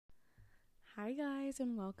Hi, guys,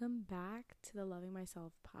 and welcome back to the Loving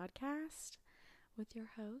Myself podcast with your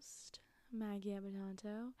host, Maggie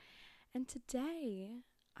Abitanto. And today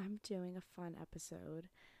I'm doing a fun episode.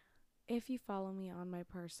 If you follow me on my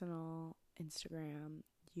personal Instagram,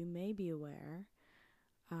 you may be aware.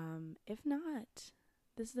 If not,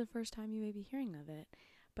 this is the first time you may be hearing of it.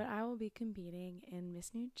 But I will be competing in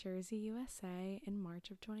Miss New Jersey, USA in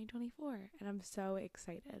March of 2024, and I'm so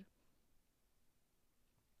excited.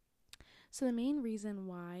 So the main reason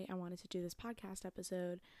why I wanted to do this podcast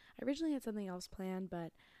episode, I originally had something else planned,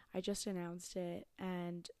 but I just announced it,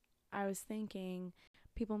 and I was thinking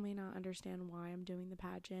people may not understand why I'm doing the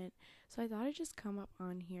pageant. So I thought I'd just come up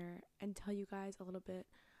on here and tell you guys a little bit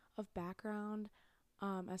of background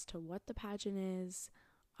as to what the pageant is,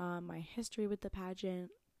 my history with the pageant,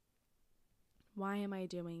 why am I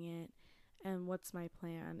doing it, and what's my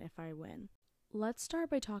plan if I win. Let's start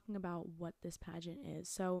by talking about what this pageant is.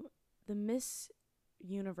 So the Miss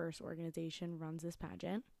Universe organization runs this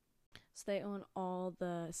pageant. So they own all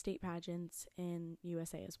the state pageants in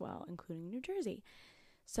USA as well, including New Jersey.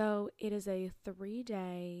 So it is a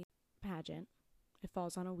 3-day pageant. It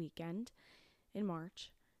falls on a weekend in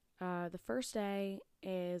March. The first day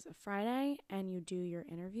is a Friday, and you do your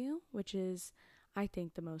interview, which is, I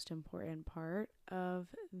think, the most important part of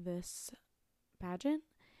this pageant.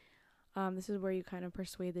 This is where you kind of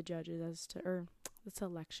persuade the judges or the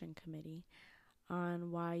selection committee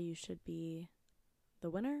on why you should be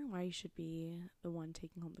the winner, why you should be the one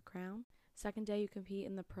taking home the crown. Second day, you compete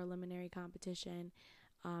in the preliminary competition,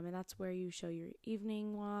 and that's where you show your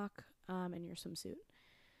evening walk and your swimsuit.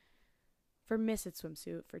 For Miss, it's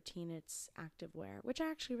swimsuit. For teen, it's activewear, which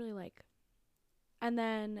I actually really like. And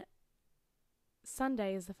then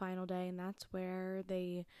Sunday is the final day, and that's where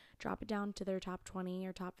they drop it down to their top 20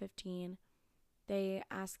 or top 15. They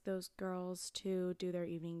ask those girls to do their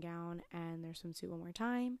evening gown and their swimsuit one more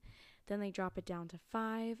time. Then they drop it down to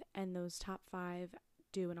 5, and those top 5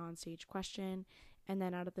 do an onstage question. And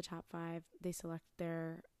then out of the top 5, they select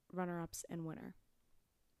their runner-ups and winner.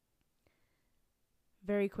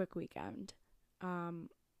 Very quick weekend.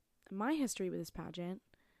 My history with this pageant,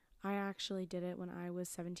 I actually did it when I was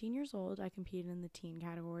 17 years old. I competed in the teen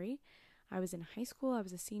category. I was in high school. I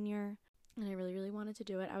was a senior. And I really, really wanted to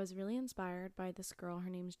do it. I was really inspired by this girl. Her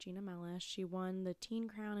name's Gina Mellish. She won the Teen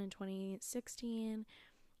Crown in 2016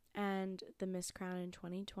 and the Miss Crown in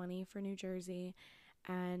 2020 for New Jersey.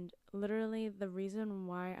 And literally the reason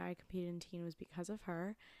why I competed in teen was because of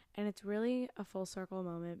her. And it's really a full circle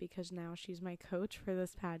moment because now she's my coach for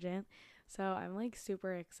this pageant. So I'm like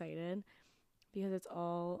super excited because it's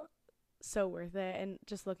all so worth it. And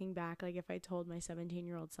just looking back, like if I told my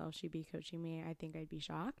 17-year-old self she'd be coaching me, I think I'd be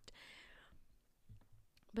shocked.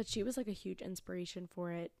 But she was like a huge inspiration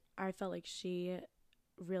for it. I felt like she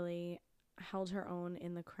really held her own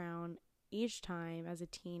in the crown each time as a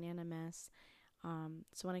teen and a miss.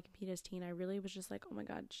 So when I competed as teen, I really was just like, oh my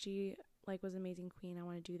god, she like was an amazing queen. I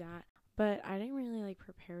want to do that. But I didn't really like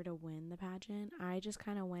prepare to win the pageant. I just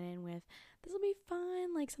kind of went in with, this will be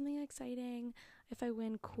fun, like something exciting. If I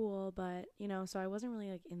win, cool. But, so I wasn't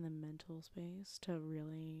really like in the mental space to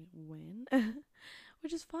really win,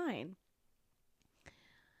 which is fine.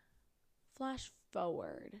 Flash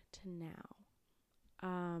forward to now.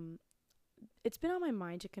 It's been on my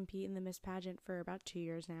mind to compete in the Miss pageant for about 2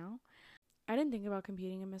 years now. I didn't think about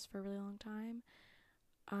competing in Miss for a really long time.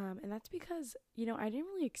 And that's because, I didn't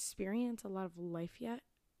really experience a lot of life yet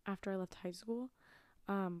after I left high school.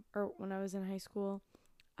 Or when I was in high school,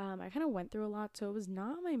 I kind of went through a lot. So it was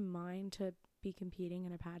not on my mind to be competing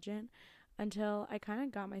in a pageant until I kind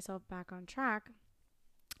of got myself back on track.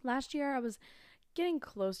 Last year, I was getting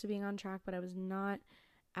close to being on track, but I was not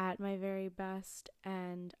at my very best.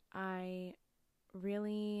 And I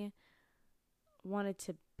really wanted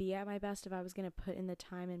to be at my best if I was going to put in the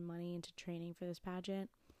time and money into training for this pageant.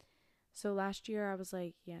 So last year I was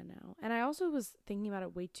like, yeah, no. And I also was thinking about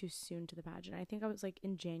it way too soon to the pageant. I think I was like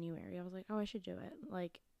in January. I was like, oh, I should do it.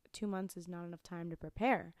 Like 2 months is not enough time to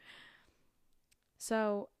prepare.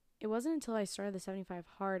 So it wasn't until I started the 75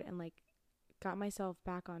 hard and like got myself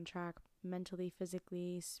back on track mentally,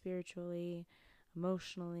 physically, spiritually,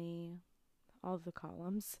 emotionally, all of the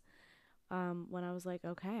columns, when I was like,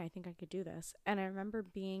 okay, I think I could do this. And I remember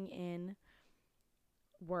being in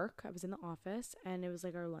work. I was in the office and it was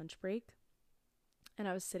like our lunch break. And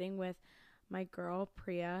I was sitting with my girl,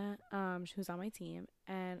 Priya, who's on my team.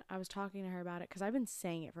 And I was talking to her about it because I've been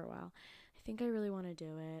saying it for a while. I think I really want to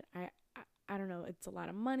do it. I don't know. It's a lot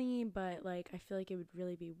of money, but like, I feel like it would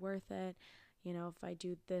really be worth it. If I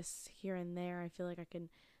do this here and there, I feel like I can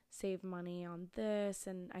save money on this.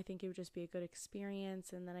 And I think it would just be a good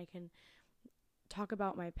experience. And then I can talk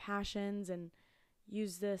about my passions and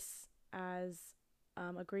use this as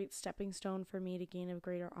a great stepping stone for me to gain a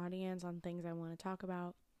greater audience on things I want to talk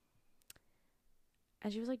about.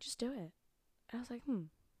 And she was like, just do it. And I was like, you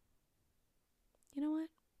know what?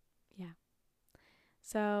 Yeah.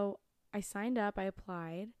 So I signed up, I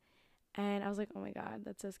applied, and I was like, oh my God,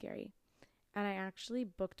 that's so scary. And I actually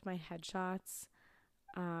booked my headshots,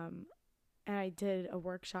 and I did a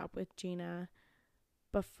workshop with Gina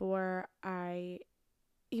before I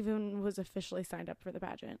even was officially signed up for the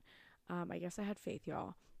pageant. I guess I had faith,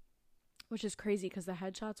 y'all, which is crazy because the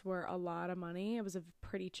headshots were a lot of money. It was a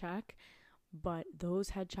pretty check, but those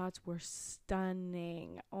headshots were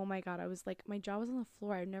stunning. Oh my God, I was like, my jaw was on the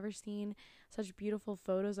floor. I've never seen such beautiful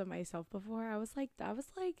photos of myself before. I was like,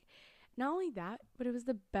 not only that, but it was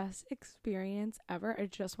the best experience ever. I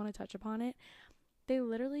just want to touch upon it. They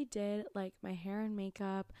literally did like my hair and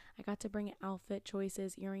makeup. I got to bring outfit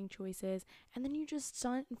choices, earring choices, and then you just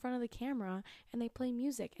stand in front of the camera and they play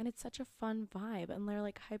music, and it's such a fun vibe, and they're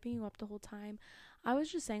like hyping you up the whole time. I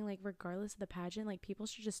was just saying, like, regardless of the pageant, like, people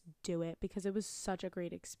should just do it because it was such a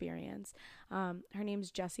great experience. Her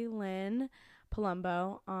name's Jessie Lynn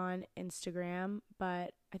Palumbo on Instagram,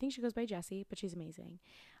 but I think she goes by Jessie, but she's amazing.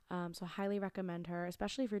 So I highly recommend her,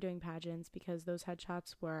 especially if you're doing pageants, because those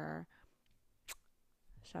headshots were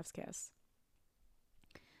chef's kiss.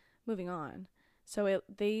 Moving on. So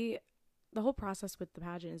the whole process with the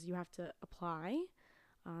pageant is you have to apply.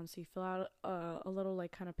 So you fill out a little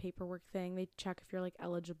like kind of paperwork thing. They check if you're like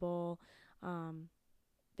eligible.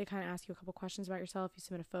 They kind of ask you a couple questions about yourself. You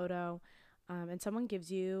submit a photo, and someone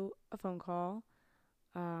gives you a phone call,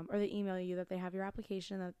 or they email you that they have your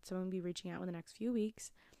application, that someone will be reaching out in the next few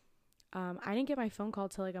weeks. I didn't get my phone call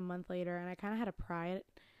till like a month later, and I kind of had to pry it,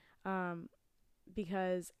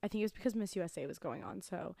 because I think it was because Miss USA was going on,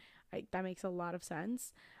 so that makes a lot of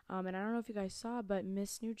sense. And I don't know if you guys saw, but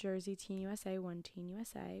Miss New Jersey Teen USA won Teen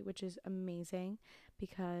USA, which is amazing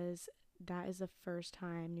because that is the first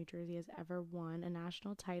time New Jersey has ever won a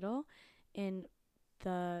national title in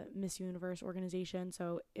the Miss Universe organization,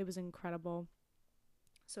 so it was incredible.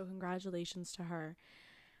 So congratulations to her.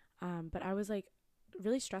 But I was like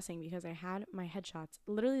really stressing because I had my headshots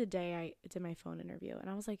literally the day I did my phone interview, and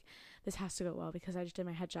I was like, this has to go well because I just did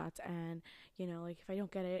my headshots, and you know, like if I don't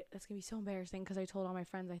get it, that's gonna be so embarrassing because I told all my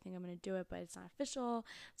friends I think I'm gonna do it, but it's not official.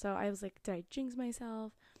 So I was like, did I jinx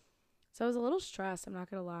myself? So I was a little stressed, I'm not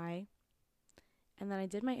gonna lie. And then I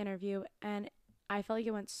did my interview, and I felt like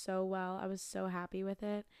it went so well. I was so happy with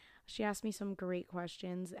it. She asked me some great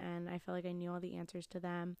questions, and I felt like I knew all the answers to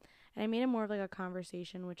them. And I made it more of like a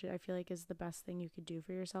conversation, which I feel like is the best thing you could do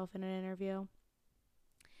for yourself in an interview.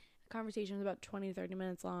 The conversation was about 20 to 30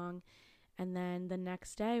 minutes long. And then the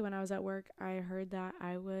next day when I was at work, I heard that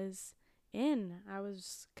I was in. I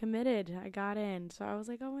was committed. I got in. So I was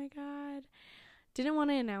like, oh my God. Didn't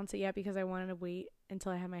want to announce it yet because I wanted to wait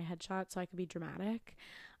until I had my headshot so I could be dramatic.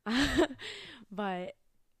 But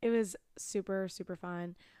it was super, super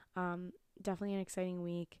fun. Definitely an exciting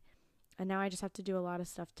week. And now I just have to do a lot of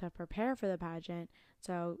stuff to prepare for the pageant.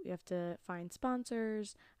 So you have to find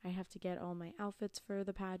sponsors. I have to get all my outfits for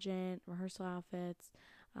the pageant, rehearsal outfits,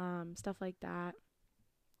 stuff like that.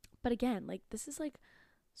 But again, like, this is like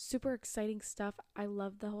super exciting stuff. I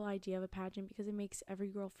love the whole idea of a pageant because it makes every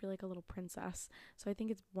girl feel like a little princess. So I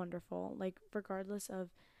think it's wonderful. Like, regardless of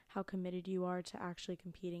how committed you are to actually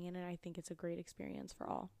competing in it, I think it's a great experience for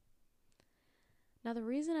all. Now, the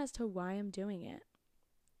reason as to why I'm doing it.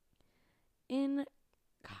 In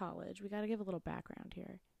college, we got to give a little background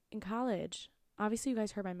here. In college, obviously you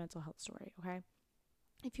guys heard my mental health story, okay?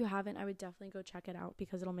 If you haven't, I would definitely go check it out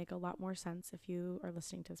because it'll make a lot more sense if you are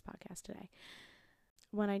listening to this podcast today.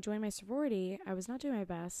 When I joined my sorority, I was not doing my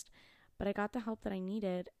best, but I got the help that I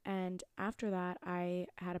needed. And after that, I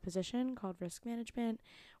had a position called risk management,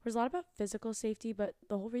 where it's a lot about physical safety, but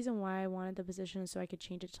the whole reason why I wanted the position is so I could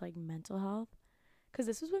change it to like mental health. Because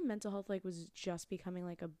this was when mental health like was just becoming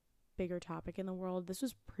like a bigger topic in the world. This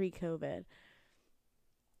was pre-COVID.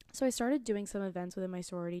 So I started doing some events within my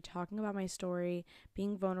sorority, talking about my story,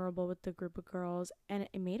 being vulnerable with the group of girls, and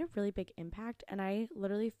it made a really big impact. And I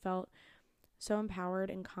literally felt so empowered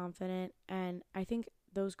and confident. And I think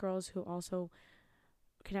those girls who also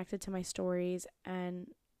connected to my stories and,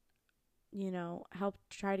 you know, helped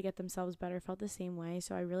try to get themselves better felt the same way.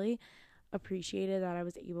 So I really appreciated that I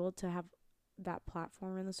was able to have that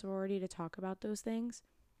platform in the sorority to talk about those things.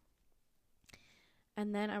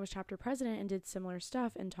 And then I was chapter president and did similar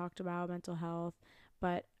stuff and talked about mental health.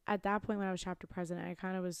 But at that point when I was chapter president, I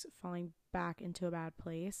kind of was falling back into a bad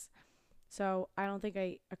place. So I don't think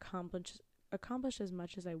I accomplished as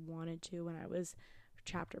much as I wanted to when I was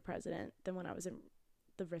chapter president than when I was in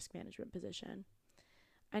the risk management position.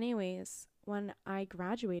 Anyways, when I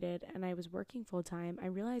graduated and I was working full time, I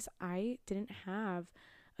realized I didn't have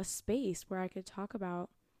a space where I could talk about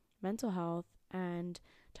mental health and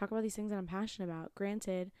talk about these things that I'm passionate about.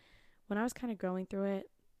 Granted, when I was kind of going through it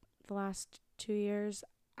the last 2 years,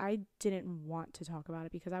 I didn't want to talk about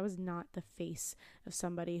it because I was not the face of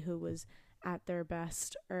somebody who was at their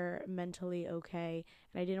best or mentally okay.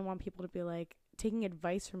 And I didn't want people to be like taking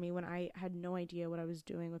advice from me when I had no idea what I was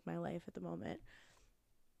doing with my life at the moment.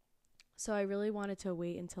 So I really wanted to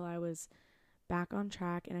wait until I was back on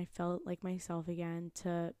track and I felt like myself again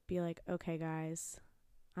to be like, okay, guys,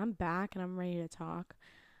 I'm back and I'm ready to talk.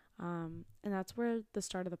 And that's where the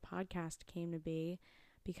start of the podcast came to be,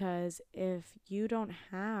 because if you don't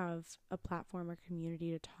have a platform or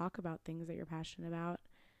community to talk about things that you're passionate about,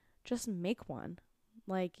 just make one.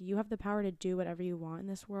 Like, you have the power to do whatever you want in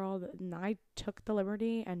this world, and I took the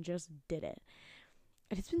liberty and just did it.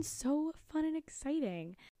 And it's been so fun and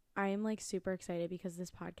exciting. I am like super excited because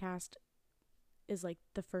this podcast is like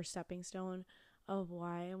the first stepping stone of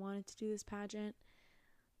why I wanted to do this pageant,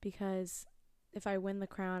 because if I win the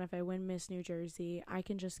crown, if I win Miss New Jersey, I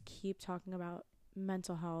can just keep talking about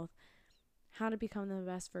mental health, how to become the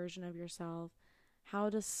best version of yourself, how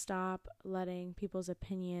to stop letting people's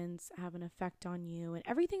opinions have an effect on you, and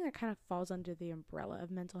everything that kind of falls under the umbrella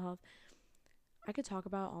of mental health. I could talk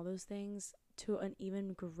about all those things to an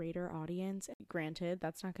even greater audience. Granted,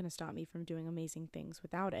 that's not going to stop me from doing amazing things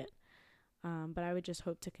without it. But I would just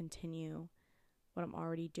hope to continue what I'm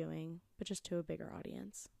already doing, but just to a bigger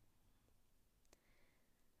audience.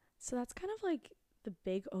 So that's kind of like the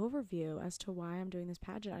big overview as to why I'm doing this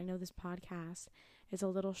pageant. I know this podcast is a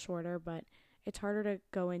little shorter, but it's harder to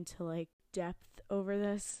go into like depth over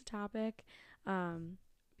this topic,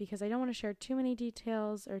 because I don't want to share too many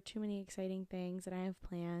details or too many exciting things that I have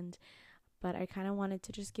planned. But I kind of wanted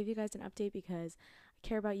to just give you guys an update because I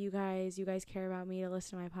care about you guys. You guys care about me to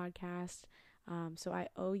listen to my podcast. So I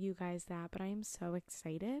owe you guys that, but I am so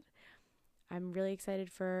excited. I'm really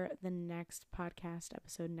excited for the next podcast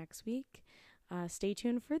episode next week. Stay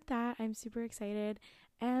tuned for that. I'm super excited.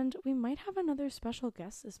 And we might have another special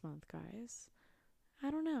guest this month, guys. I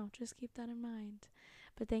don't know. Just keep that in mind.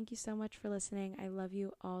 But thank you so much for listening. I love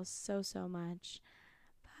you all so, so much.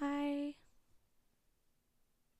 Bye.